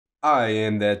I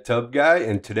am that tub guy,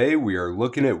 and today we are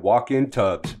looking at walk-in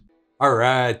tubs. All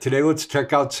right, today let's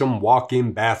check out some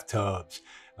walk-in bathtubs.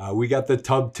 We got the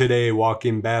TubToday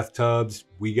walk-in bathtubs.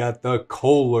 We got the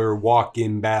Kohler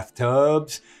walk-in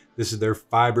bathtubs. This is their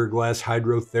fiberglass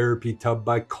hydrotherapy tub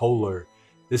by Kohler.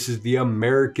 This is the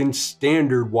American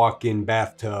Standard walk-in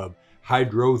bathtub,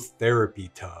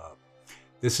 hydrotherapy tub.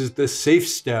 This is the Safe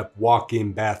Step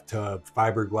walk-in bathtub,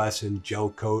 fiberglass and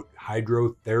gel coat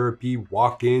hydrotherapy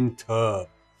walk-in tub.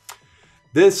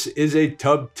 This is a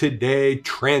TubToday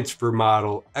transfer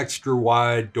model, extra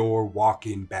wide door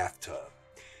walk-in bathtub.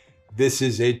 This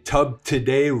is a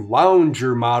TubToday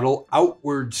lounger model,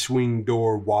 outward swing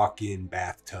door walk-in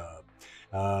bathtub.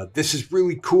 This is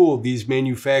really cool. These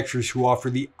manufacturers who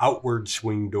offer the outward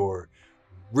swing door,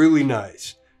 really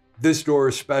nice. This door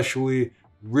especially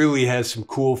really has some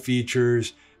cool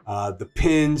features. The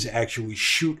pins actually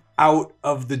shoot out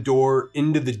of the door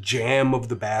into the jamb of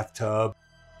the bathtub,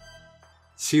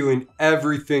 sealing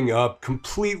everything up,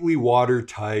 completely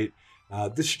watertight.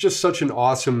 This is just such an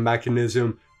awesome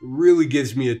mechanism. Really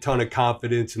gives me a ton of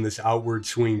confidence in this outward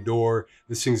swing door.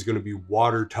 This thing's going to be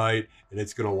watertight and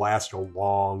it's going to last a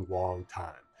long, long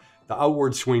time. The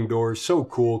outward swing door is so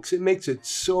cool because it makes it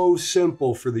so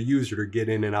simple for the user to get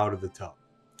in and out of the tub.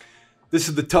 This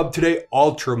is the TubToday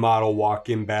Ultra model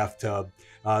walk-in bathtub.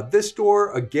 This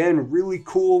door, again, really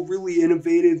cool, really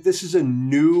innovative. This is a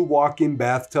new walk-in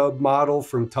bathtub model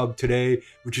from TubToday,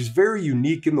 which is very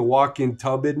unique in the walk-in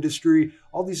tub industry.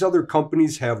 All these other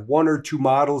companies have one or two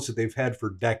models that they've had for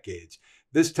decades.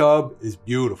 This tub is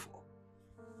beautiful.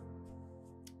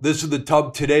 This is the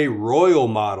TubToday Royal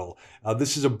model.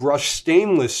 This is a brushed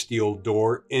stainless steel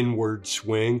door, inward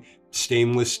swing,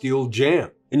 stainless steel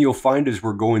jamb. And you'll find as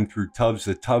we're going through tubs,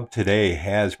 the TubToday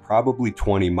has probably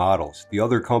 20 models. The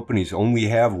other companies only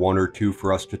have one or two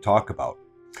for us to talk about.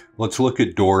 Let's look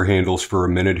at door handles for a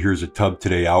minute. Here's a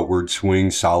TubToday outward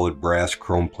swing, solid brass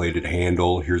chrome plated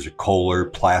handle. Here's a Kohler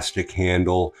plastic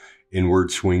handle,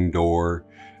 inward swing door.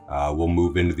 We'll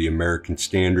move into the American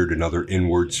Standard, another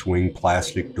inward swing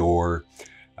plastic door.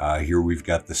 Here we've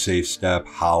got the Safe Step,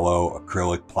 hollow,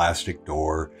 acrylic plastic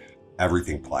door,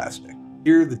 everything plastic.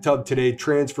 Here, the TubToday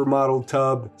transfer model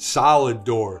tub, solid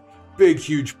door, big,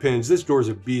 huge pins. This door is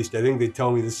a beast. I think they tell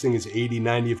me this thing is 80,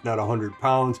 90, if not 100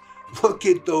 pounds. Look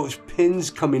at those pins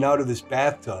coming out of this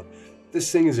bathtub.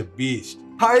 This thing is a beast.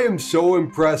 I am so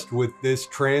impressed with this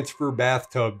transfer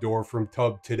bathtub door from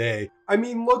TubToday. I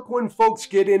mean, look when folks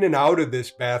get in and out of this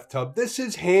bathtub. This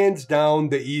is hands down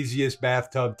the easiest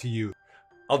bathtub to use.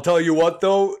 I'll tell you what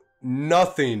though,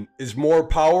 nothing is more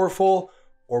powerful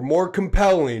or more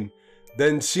compelling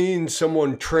than seeing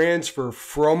someone transfer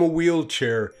from a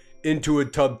wheelchair into a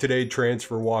TubToday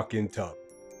transfer walk-in tub.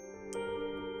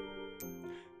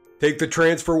 Take the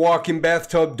transfer walk-in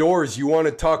bathtub doors. You want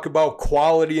to talk about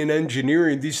quality and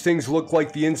engineering. These things look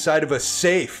like the inside of a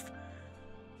safe.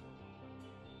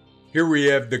 Here we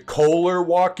have the Kohler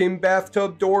walk-in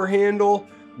bathtub door handle.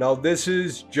 Now this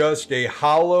is just a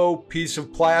hollow piece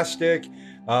of plastic.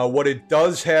 What it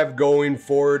does have going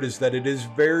for it is that it is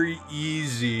very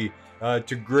easy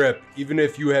to grip. Even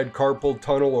if you had carpal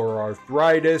tunnel or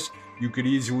arthritis, you could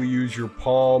easily use your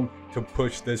palm to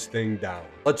push this thing down.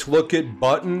 Let's look at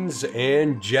buttons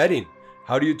and jetting.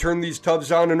 How do you turn these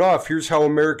tubs on and off? Here's how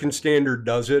American Standard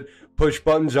does it. Push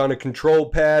buttons on a control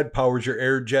pad, powers your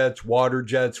air jets, water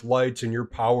jets, lights, and your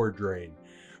power drain.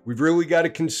 We've really got to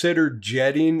consider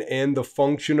jetting and the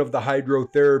function of the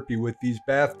hydrotherapy with these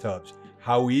bathtubs.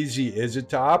 How easy is it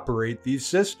to operate these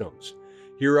systems?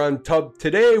 Here on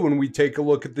TubToday, when we take a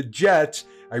look at the jets,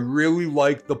 I really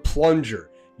like the plunger.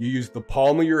 You use the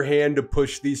palm of your hand to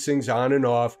push these things on and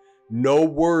off. No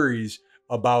worries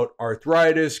about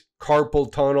arthritis,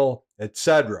 carpal tunnel,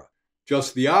 etc.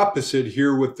 Just the opposite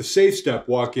here with the Safe Step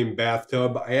walk-in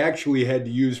bathtub. I actually had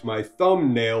to use my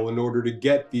thumbnail in order to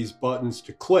get these buttons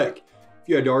to click. If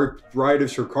you had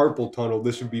arthritis or carpal tunnel,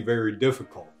 this would be very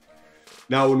difficult.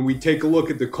 Now, when we take a look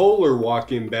at the Kohler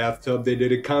walk-in bathtub, they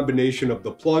did a combination of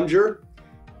the plunger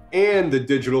and the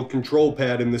digital control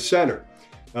pad in the center.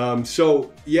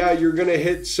 So yeah, you're gonna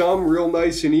hit some real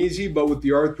nice and easy, but with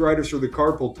the arthritis or the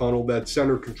carpal tunnel, that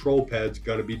center control pad's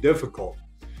gonna be difficult.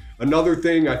 Another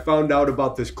thing I found out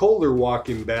about this Kohler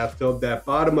walk-in bathtub, that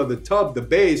bottom of the tub, the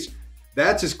base,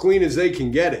 that's as clean as they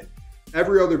can get it.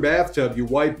 Every other bathtub you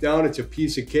wipe down, it's a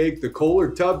piece of cake. The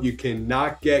Kohler tub you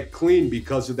cannot get clean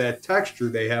because of that texture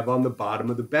they have on the bottom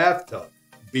of the bathtub.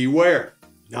 Beware.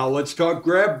 Now let's talk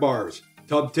grab bars.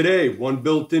 TubToday, one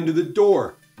built into the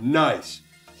door. Nice.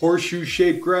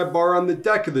 Horseshoe-shaped grab bar on the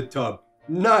deck of the tub.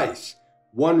 Nice.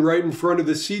 One right in front of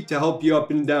the seat to help you up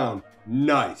and down.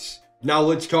 Nice. Now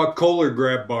let's talk Kohler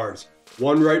grab bars.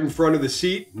 One right in front of the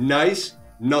seat, nice,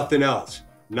 nothing else,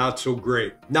 not so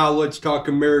great. Now let's talk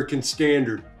American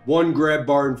Standard. One grab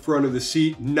bar in front of the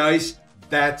seat, nice,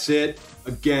 that's it.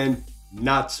 Again,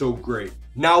 not so great.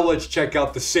 Now let's check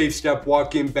out the Safe Step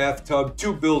walk-in bathtub.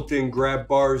 Two built-in grab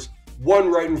bars,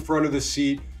 one right in front of the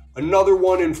seat, another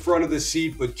one in front of the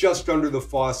seat but just under the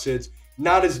faucets.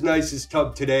 Not as nice as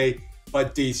TubToday,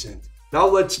 but decent. Now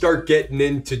let's start getting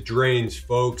into drains,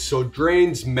 folks. So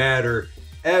drains matter.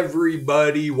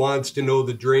 Everybody wants to know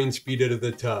the drain speed out of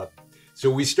the tub. So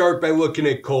we start by looking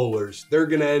at Kohler's. They're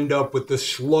gonna end up with the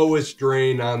slowest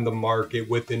drain on the market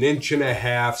with 1.5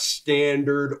 inch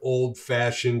standard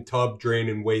old-fashioned tub drain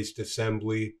and waste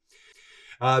assembly.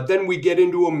 Then we get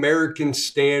into American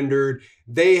Standard.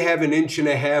 They have 1.5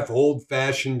 inch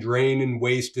old-fashioned drain and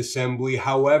waste assembly.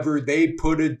 However, they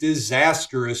put a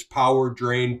disastrous power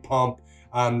drain pump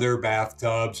on their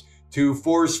bathtubs to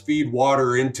force feed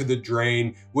water into the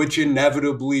drain, which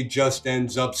inevitably just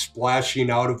ends up splashing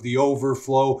out of the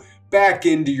overflow back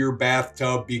into your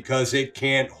bathtub because it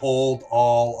can't hold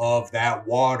all of that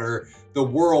water. The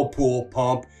whirlpool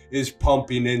pump is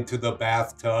pumping into the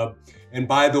bathtub. And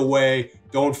by the way,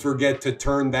 don't forget to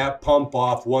turn that pump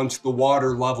off once the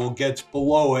water level gets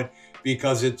below it,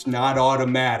 because it's not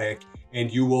automatic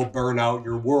and you will burn out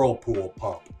your whirlpool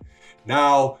pump.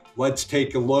 Now, let's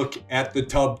take a look at the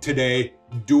TubToday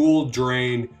dual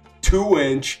drain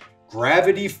 2-inch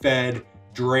gravity fed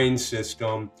drain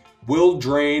system. Will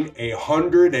drain a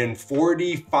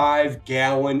 145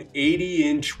 gallon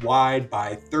 80-inch wide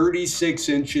by 36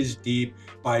 inches deep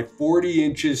by 40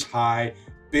 inches high,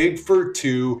 big for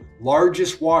two,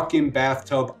 largest walk-in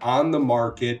bathtub on the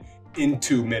market in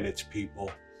 2 minutes,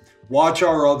 people. Watch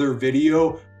our other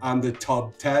video on the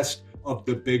tub test of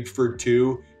the big for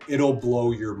two. It'll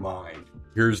blow your mind.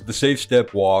 Here's the Safe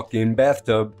Step walk-in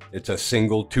bathtub. It's a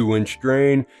single 2-inch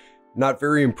drain. Not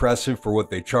very impressive for what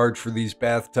they charge for these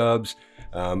bathtubs.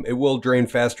 It will drain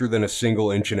faster than a single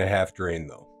 1.5 inch drain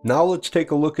though. Now let's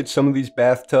take a look at some of these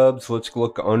bathtubs. Let's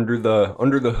look under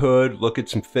the hood, look at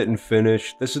some fit and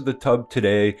finish. This is the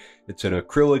TubToday. It's an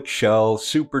acrylic shell,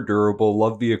 super durable.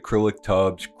 Love the acrylic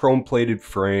tubs, chrome plated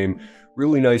frame,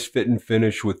 really nice fit and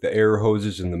finish with the air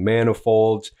hoses and the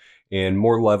manifolds, and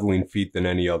more leveling feet than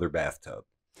any other bathtub.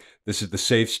 This is the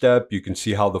Safe Step. You can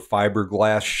see how the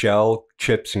fiberglass shell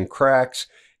chips and cracks.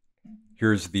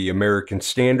 Here's the American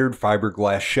Standard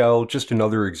fiberglass shell, just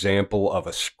another example of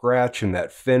a scratch in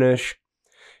that finish.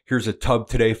 Here's a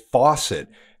TubToday faucet.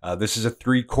 This is a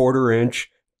 3/4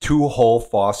 inch 2-hole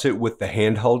faucet with the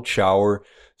handheld shower.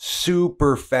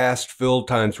 Super fast fill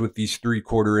times with these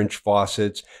 3/4 inch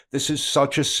faucets. This is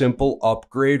such a simple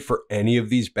upgrade for any of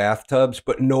these bathtubs,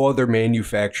 but no other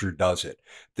manufacturer does it.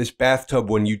 This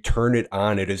bathtub, when you turn it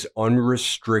on, it is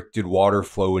unrestricted water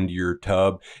flow into your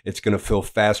tub. It's going to fill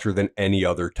faster than any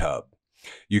other tub.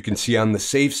 You can see on the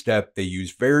Safe Step, they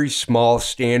use very small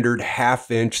standard 1/2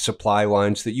 inch supply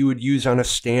lines that you would use on a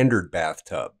standard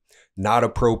bathtub. Not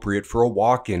appropriate for a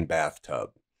walk-in bathtub.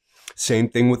 Same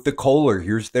thing with the Kohler.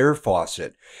 Here's their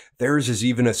faucet. Theirs is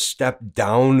even a step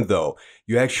down though.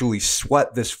 You actually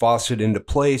sweat this faucet into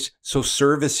place, so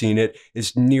servicing it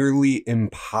is nearly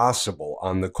impossible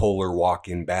on the Kohler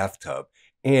walk-in bathtub,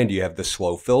 and you have the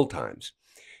slow fill times.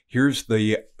 Here's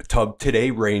the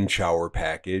TubToday rain shower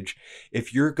package.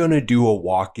 If you're gonna do a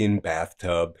walk-in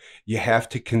bathtub, you have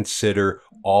to consider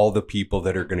all the people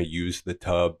that are gonna use the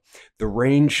tub. The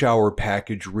rain shower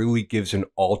package really gives an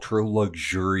ultra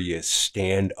luxurious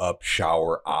stand-up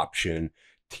shower option.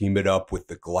 Team it up with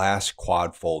the glass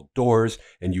quad fold doors,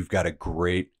 and you've got a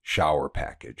great shower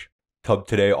package.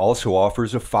 TubToday also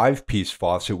offers a 5-piece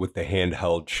faucet with the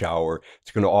handheld shower.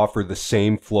 It's going to offer the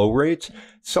same flow rates.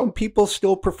 Some people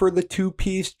still prefer the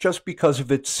 2-piece just because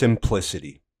of its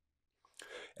simplicity.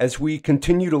 As we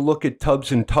continue to look at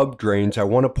tubs and tub drains, I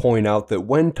want to point out that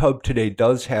when TubToday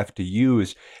does have to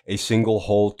use a single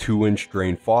hole 2-inch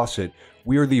drain faucet,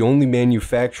 we are the only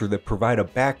manufacturer that provide a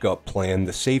backup plan,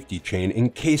 the safety chain,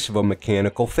 in case of a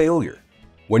mechanical failure.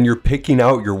 When you're picking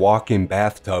out your walk-in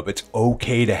bathtub, it's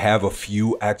okay to have a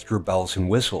few extra bells and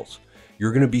whistles.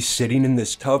 You're going to be sitting in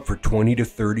this tub for 20 to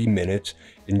 30 minutes,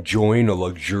 enjoying a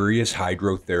luxurious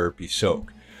hydrotherapy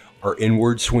soak. Our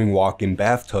inward swing walk-in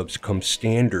bathtubs come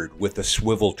standard with a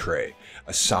swivel tray,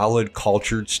 a solid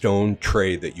cultured stone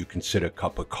tray that you can sit a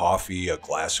cup of coffee, a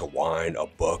glass of wine, a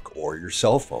book, or your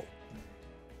cell phone.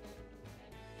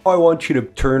 I want you to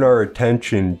turn our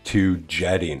attention to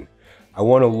jetting. I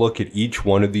want to look at each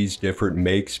one of these different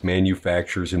makes,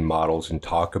 manufacturers, and models and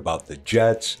talk about the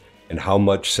jets and how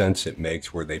much sense it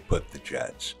makes where they put the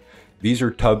jets. These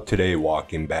are TubToday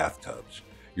walk-in bathtubs.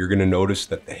 You're gonna notice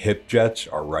that the hip jets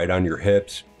are right on your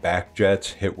hips, back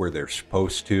jets hit where they're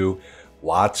supposed to,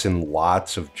 lots and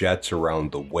lots of jets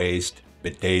around the waist,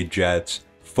 bidet jets,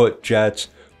 foot jets,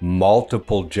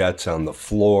 multiple jets on the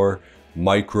floor,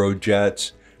 micro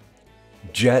jets.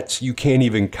 Jets, you can't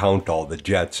even count all the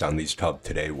jets on these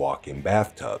TubToday walk-in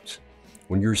bathtubs.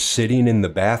 When you're sitting in the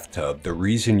bathtub, the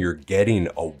reason you're getting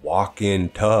a walk-in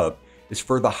tub is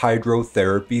for the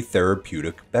hydrotherapy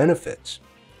therapeutic benefits.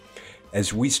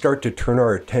 As we start to turn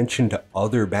our attention to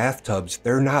other bathtubs,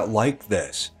 they're not like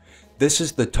this. This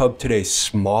is the TubToday's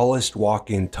smallest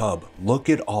walk-in tub. Look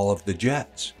at all of the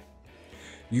jets.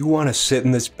 You want to sit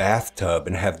in this bathtub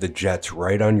and have the jets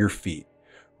right on your feet,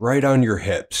 right on your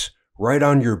hips, right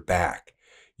on your back.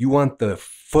 You want the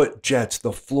foot jets,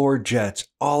 the floor jets,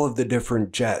 all of the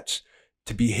different jets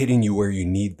to be hitting you where you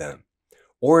need them.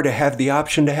 Or to have the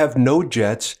option to have no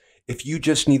jets if you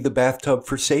just need the bathtub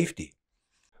for safety.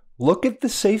 Look at the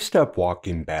SafeStep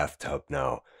walk-in bathtub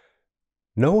now.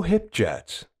 No hip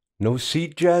jets, no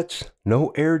seat jets, no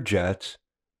air jets.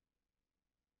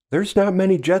 There's not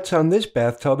many jets on this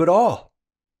bathtub at all.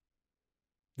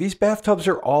 These bathtubs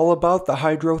are all about the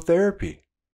hydrotherapy.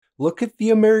 Look at the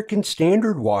American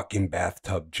Standard walk-in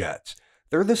bathtub jets.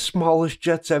 They're the smallest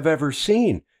jets I've ever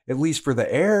seen, at least for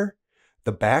the air.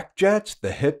 The back jets,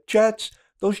 the hip jets,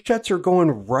 those jets are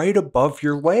going right above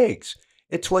your legs.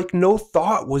 It's like no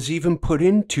thought was even put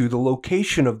into the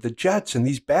location of the jets, and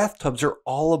these bathtubs are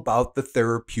all about the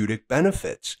therapeutic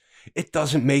benefits. It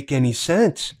doesn't make any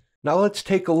sense. Now let's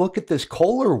take a look at this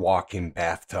Kohler walk-in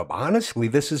bathtub. Honestly,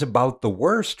 this is about the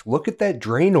worst. Look at that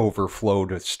drain overflow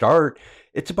to start.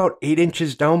 It's about 8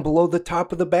 inches down below the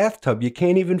top of the bathtub. You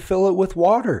can't even fill it with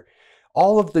water.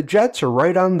 All of the jets are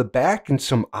right on the back in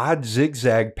some odd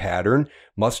zigzag pattern.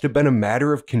 Must have been a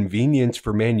matter of convenience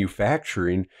for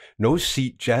manufacturing. No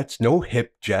seat jets, no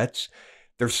hip jets.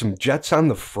 There's some jets on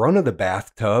the front of the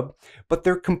bathtub, but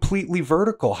they're completely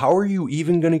vertical. How are you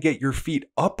even going to get your feet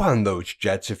up on those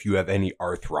jets if you have any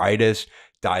arthritis,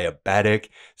 diabetic,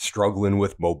 struggling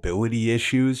with mobility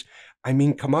issues? I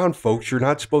mean, come on, folks, you're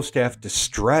not supposed to have to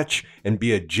stretch and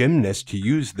be a gymnast to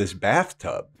use this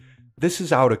bathtub. This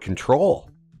is out of control.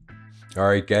 All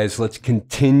right, guys, let's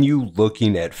continue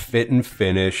looking at fit and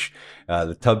finish.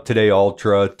 The TubToday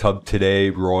Ultra,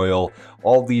 TubToday Royal,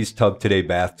 all these TubToday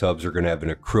bathtubs are going to have an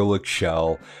acrylic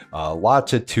shell,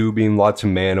 lots of tubing, lots of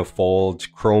manifolds,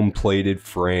 chrome-plated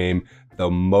frame, the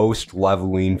most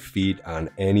leveling feet on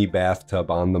any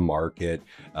bathtub on the market.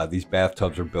 These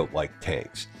bathtubs are built like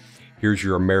tanks. Here's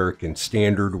your American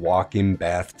Standard walk-in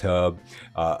bathtub.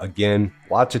 Again,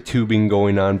 lots of tubing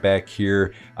going on back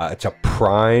here. It's a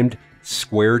primed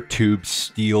square tube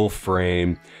steel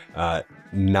frame.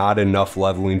 Not enough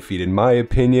leveling feet in my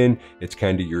opinion. It's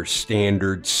kind of your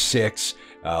standard 6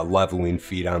 leveling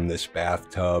feet on this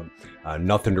bathtub.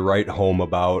 Nothing to write home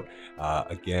about.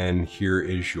 Again, here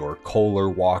is your Kohler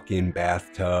walk-in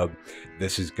bathtub.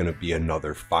 This is going to be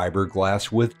another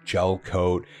fiberglass with gel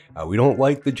coat. We don't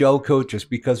like the gel coat just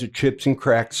because it chips and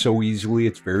cracks so easily.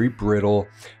 It's very brittle.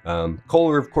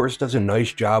 Kohler, of course, does a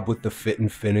nice job with the fit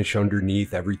and finish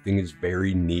underneath. Everything is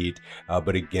very neat.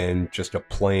 But again, just a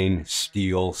plain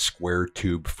steel square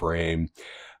tube frame.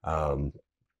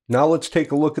 Now let's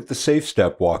take a look at the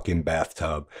SafeStep walk-in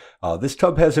bathtub. This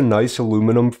tub has a nice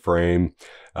aluminum frame.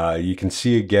 You can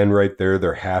see again right there,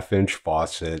 their 1/2-inch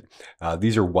faucet.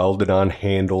 These are welded on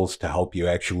handles to help you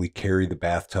actually carry the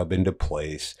bathtub into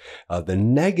place. The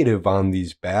negative on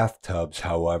these bathtubs,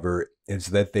 however, is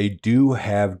that they do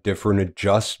have different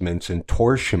adjustments and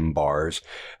torsion bars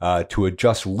to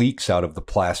adjust leaks out of the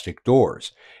plastic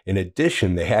doors. In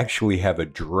addition, they actually have a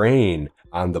drain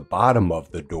on the bottom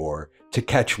of the door to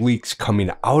catch leaks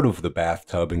coming out of the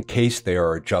bathtub in case they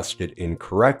are adjusted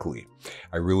incorrectly.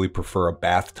 I really prefer a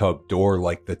bathtub door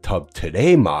like the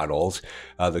TubToday models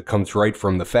that comes right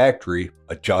from the factory,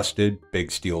 adjusted, big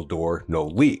steel door, no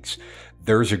leaks.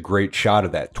 There's a great shot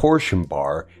of that torsion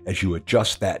bar. As you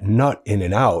adjust that nut in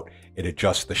and out, it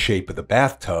adjusts the shape of the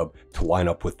bathtub to line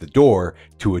up with the door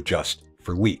to adjust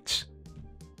for leaks.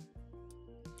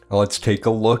 Now let's take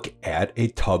a look at a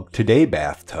TubToday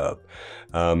bathtub.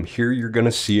 Here you're going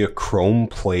to see a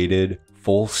chrome-plated,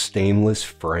 full stainless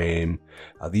frame.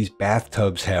 These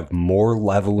bathtubs have more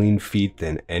leveling feet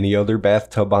than any other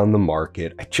bathtub on the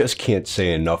market. I just can't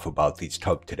say enough about these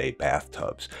TubToday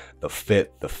bathtubs. The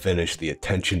fit, the finish, the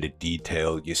attention to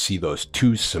detail. You see those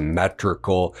 2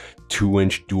 symmetrical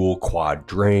 2-inch dual quad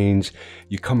drains.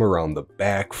 You come around the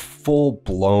back,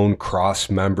 full-blown cross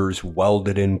members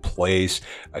welded in place.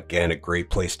 Again, a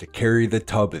great place to carry the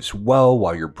tub as well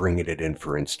while you're bringing it in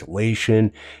for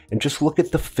installation. And just look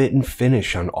at the fit and finish.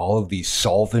 finish on all of these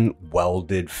solvent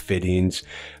welded fittings,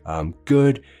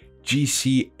 good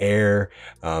GC Air,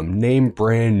 name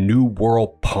brand New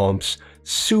World pumps,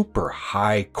 super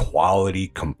high quality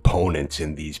components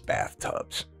in these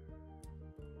bathtubs.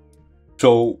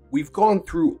 So we've gone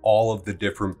through all of the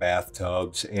different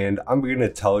bathtubs, and I'm going to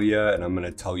tell you, and I'm going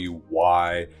to tell you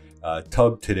why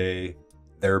TubToday,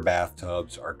 their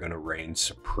bathtubs are going to reign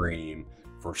supreme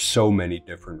for so many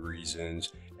different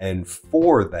reasons. And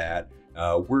for that,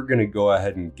 we're going to go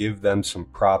ahead and give them some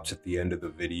props at the end of the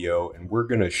video, and we're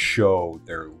going to show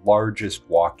their largest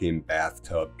walk-in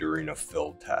bathtub during a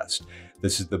fill test.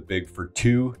 This is the Big for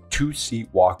two-seat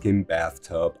walk-in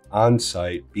bathtub on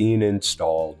site being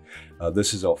installed.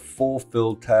 This is a full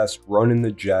fill test, running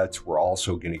the jets. We're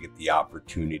also going to get the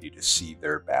opportunity to see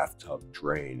their bathtub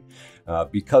drain.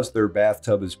 Because their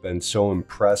bathtub has been so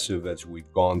impressive as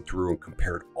we've gone through and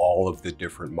compared all of the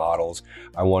different models,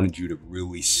 I wanted you to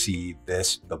really see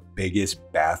this, the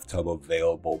biggest bathtub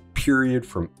available, period,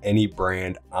 from any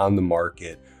brand on the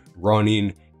market,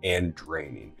 running and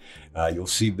draining. You'll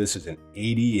see this is an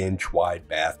 80-inch wide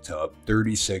bathtub,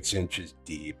 36 inches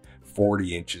deep,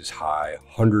 40 inches high,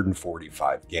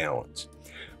 145 gallons.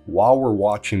 While we're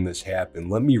watching this happen,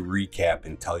 let me recap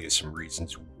and tell you some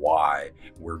reasons why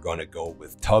we're going to go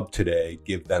with TubToday,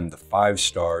 give them the 5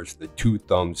 stars, the 2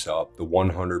 thumbs up, the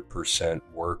 100%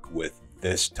 work with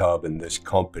this tub and this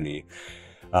company.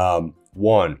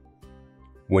 One,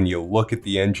 when you look at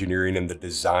the engineering and the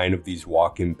design of these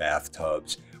walk-in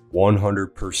bathtubs,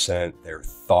 100% their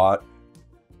thought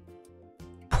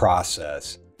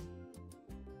process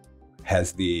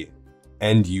has the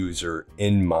end user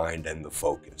in mind and the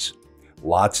focus.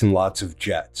 Lots and lots of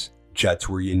jets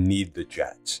where you need the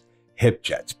jets, hip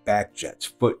jets, back jets,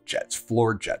 foot jets,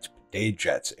 floor jets, bidet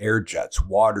jets, air jets,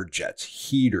 water jets,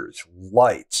 heaters,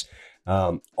 lights,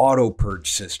 auto purge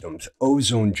systems,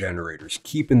 ozone generators,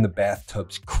 keeping the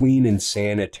bathtubs clean and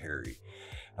sanitary.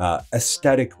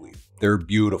 Aesthetically, they're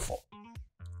beautiful.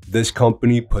 This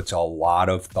company puts a lot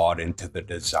of thought into the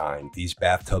design. These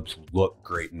bathtubs look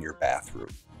great in your bathroom.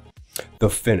 The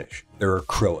finish, they're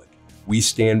acrylic. We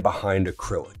stand behind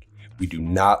acrylic. We do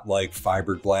not like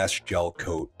fiberglass gel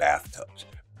coat bathtubs.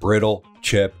 Brittle,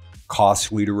 chip,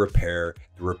 costly to repair.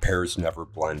 The repairs never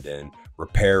blend in.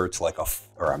 Acrylic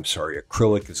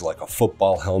is like a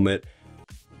football helmet.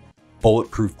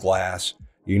 Bulletproof glass,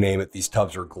 you name it. These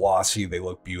tubs are glossy. They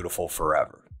look beautiful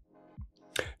forever.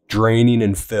 Draining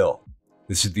and fill.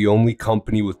 This is the only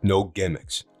company with no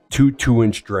gimmicks. 2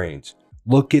 2-inch drains.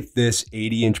 Look at this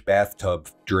 80-inch bathtub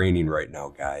draining right now,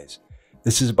 guys.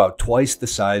 This is about twice the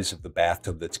size of the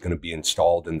bathtub that's going to be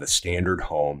installed in the standard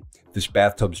home. This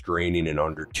bathtub's draining in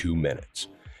under 2 minutes.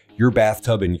 Your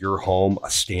bathtub in your home, a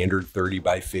standard 30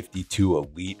 by 52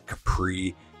 Elite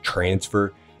Capri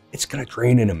transfer, it's going to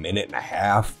drain in 1.5 minutes.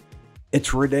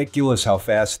 It's ridiculous how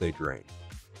fast they drain.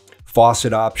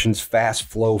 Faucet options, fast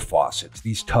flow faucets.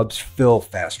 These tubs fill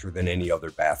faster than any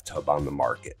other bathtub on the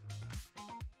market.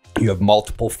 You have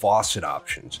multiple faucet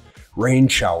options, rain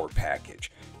shower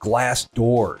package, glass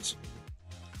doors.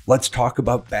 Let's talk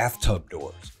about bathtub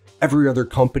doors. Every other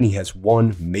company has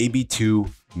 1, maybe 2,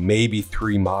 maybe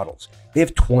 3 models. They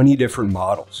have 20 different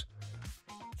models.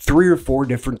 3 or 4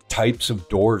 different types of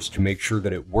doors to make sure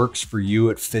that it works for you,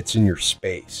 it fits in your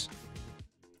space.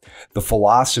 The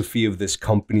philosophy of this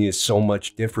company is so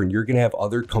much different. You're going to have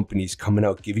other companies coming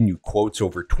out giving you quotes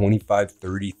over $25,000,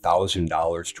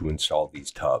 $30,000 to install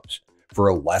these tubs for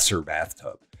a lesser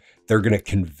bathtub. They're going to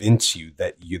convince you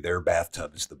that their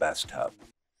bathtub is the best tub.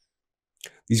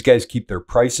 These guys keep their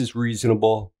prices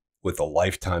reasonable with a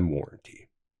lifetime warranty.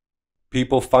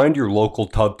 People, find your local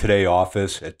TubToday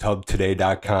office at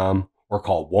tubtoday.com or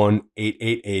call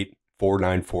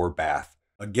 1-888-494-BATH.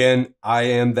 Again, I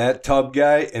am that tub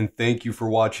guy, and thank you for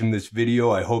watching this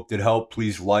video. I hope it helped.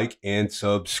 Please like and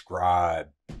subscribe.